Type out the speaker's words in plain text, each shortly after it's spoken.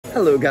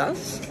Hello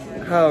guys,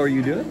 how are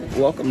you doing?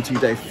 Welcome to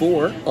day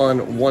 4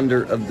 on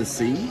Wonder of the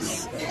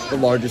Seas, the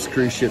largest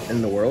cruise ship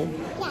in the world.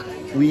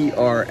 We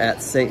are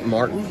at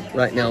St.Maarten,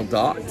 right now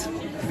docked.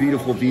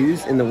 Beautiful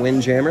views in the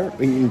Windjammer,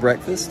 eating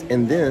breakfast,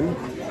 and then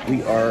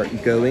we are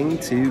going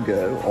to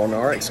go on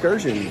our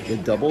excursion, the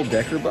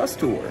double-decker bus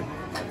tour.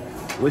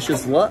 Wish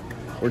us luck.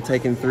 We're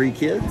taking 3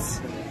 kids.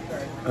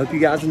 I hope you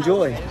guys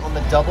enjoy. On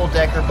the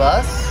double-decker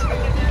bus,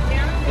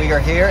 we are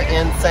here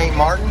in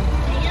St.Maarten.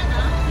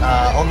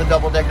 On the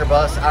double-decker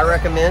bus, I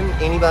recommend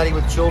anybody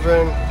with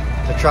children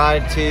to try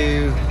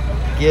to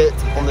get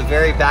on the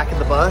very back of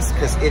the bus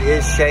because it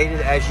is shaded,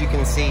 as you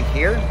can see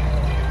here.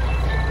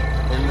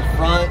 And the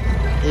front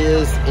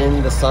is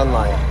in the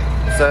sunlight.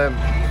 So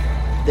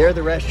there are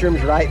the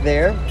restrooms right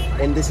there,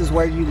 and this is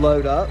where you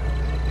load up.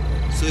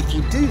 So if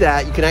you do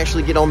that, you can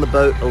actually get on the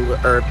boat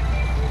or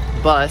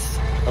bus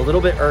a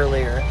little bit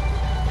earlier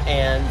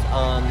and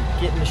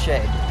get in the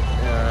shade.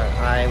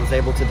 I was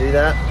able to do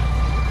that.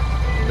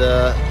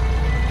 The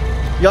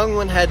young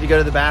one had to go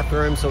to the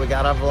bathroom, so we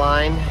got off the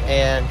line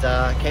and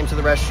came to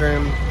the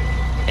restroom,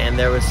 and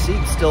there was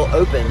seats still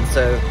open.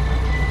 So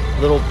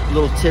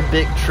little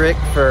tidbit trick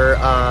for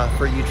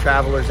you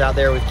travelers out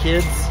there with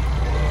kids: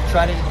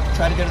 try to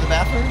go to the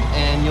bathroom,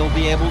 and you'll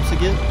be able to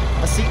get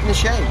a seat in the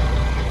shade.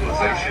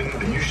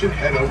 Then you should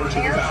head over to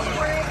the valley.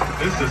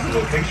 This is the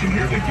location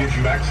here that gives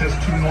you access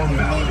to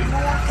normality,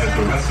 as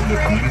the rest of the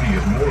community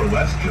is more or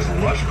less just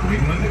lush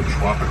greenland and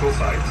tropical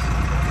sights.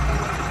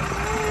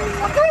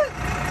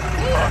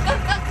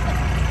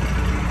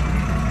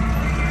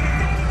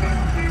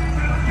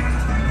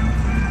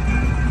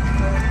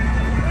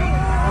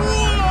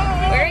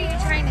 Where are you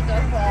trying to go,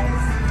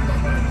 Buzz?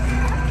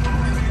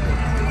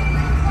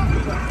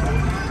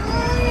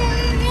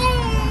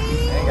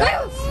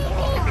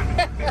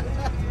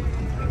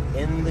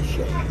 In the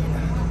shade.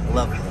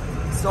 Lovely.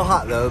 It's still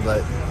hot though,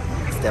 but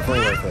it's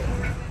definitely worth it.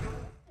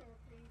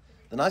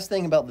 The nice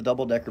thing about the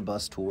double-decker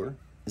bus tour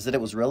is that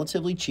it was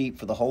relatively cheap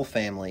for the whole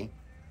family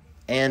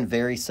and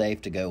very safe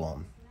to go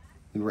on.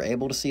 We were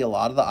able to see a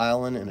lot of the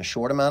island in a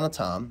short amount of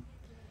time.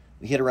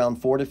 We hit around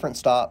 4 different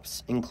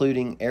stops,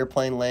 including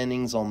airplane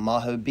landings on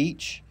Maho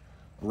Beach,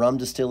 a rum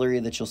distillery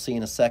that you'll see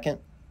in a second,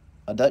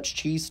 a Dutch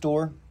cheese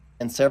store,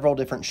 and several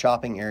different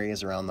shopping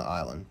areas around the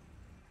island.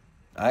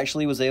 I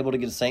actually was able to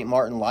get a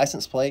St.Maarten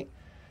license plate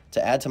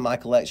to add to my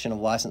collection of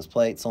license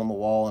plates on the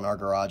wall in our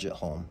garage at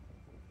home.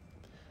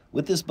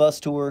 With this bus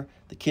tour,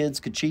 the kids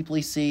could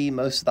cheaply see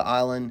most of the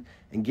island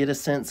and get a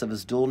sense of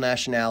its dual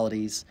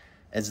nationalities,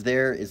 as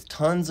there is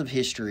tons of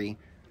history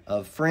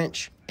of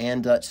French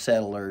and Dutch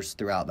settlers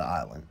throughout the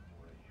island.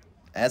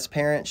 As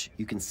parents,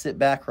 you can sit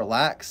back,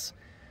 relax,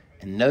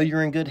 and know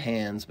you're in good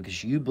hands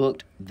because you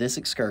booked this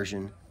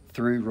excursion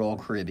through Royal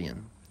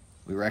Caribbean.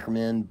 We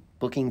recommend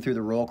booking through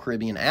the Royal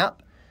Caribbean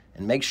app,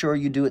 and make sure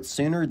you do it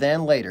sooner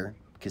than later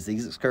because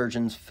these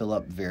excursions fill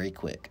up very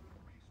quick.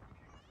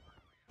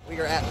 We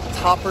are at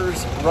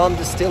Topper's Rum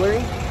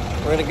Distillery.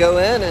 We're going to go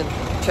in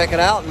and check it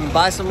out and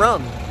buy some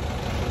rum.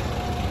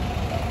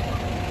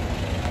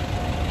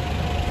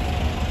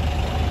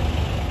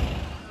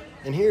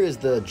 And here is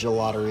the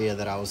gelateria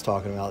that I was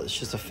talking about. It's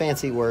just a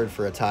fancy word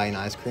for Italian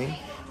ice cream,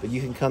 but you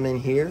can come in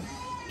here,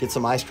 get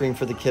some ice cream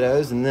for the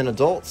kiddos, and then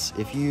adults,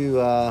 if you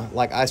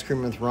like ice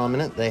cream with rum in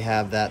it, they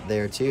have that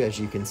there too. As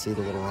you can see,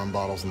 the little rum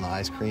bottles and the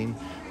ice cream.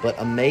 But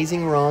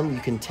amazing rum.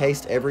 You can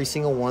taste every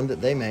single one that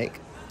they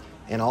make.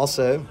 And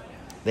also,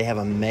 they have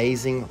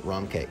amazing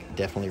rum cake.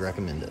 Definitely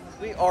recommend it.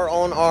 We are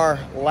on our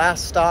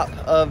last stop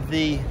of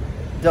the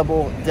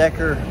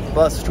double-decker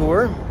bus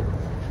tour.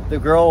 The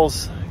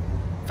girls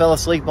fell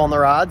asleep on the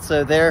ride,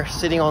 so they're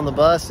sitting on the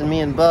bus, and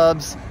me and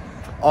Bubs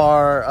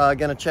are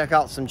gonna check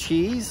out some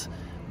cheese.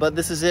 But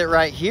this is it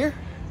right here.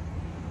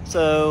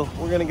 So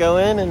we're gonna go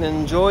in and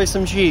enjoy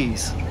some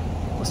cheese.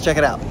 Let's check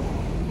it out.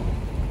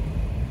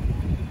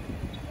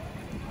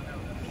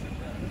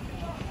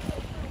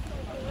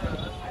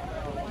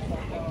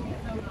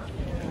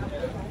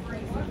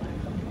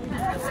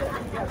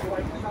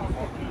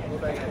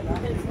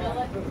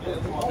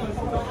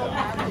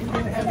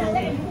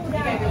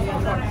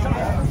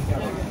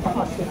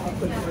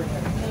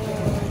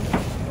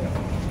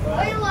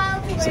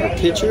 Is it a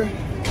pitcher?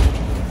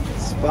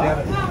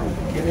 Spot?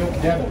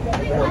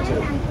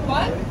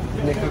 What?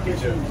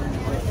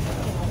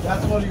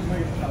 That's what he's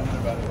talking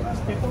about.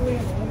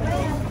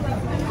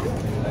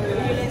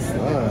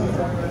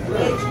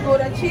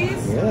 Gouda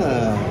cheese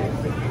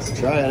Yeah. Let's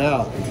try it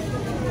out.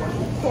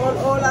 for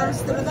all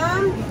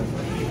Amsterdam.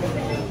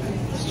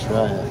 Let's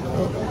try it.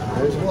 Oh,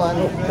 there's one.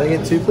 Can I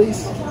get 2,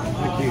 please?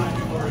 Thank you.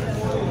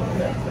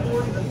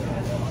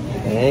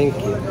 Thank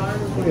you.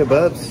 Here you go,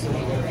 Bubs.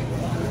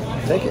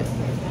 Take it.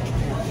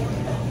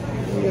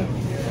 There you go.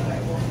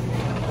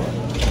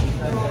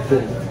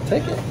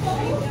 Take it.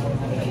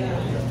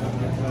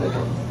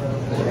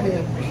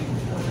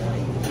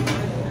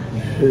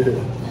 Take it.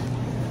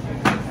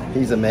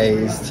 He's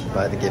amazed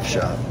by the gift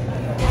shop.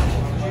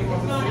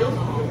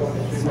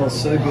 It smells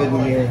so good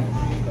in here.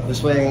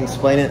 This way I can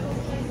explain it.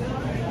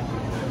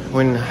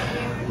 When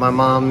my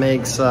mom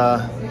makes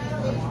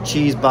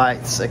cheese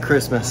bites at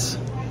Christmas.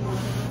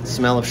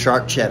 Smell of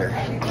sharp cheddar.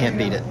 Can't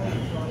beat it.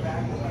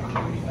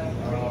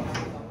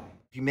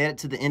 If you made it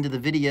to the end of the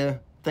video,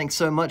 thanks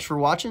so much for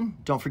watching.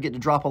 Don't forget to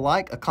drop a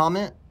like, a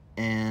comment,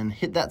 and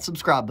hit that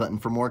subscribe button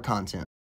for more content.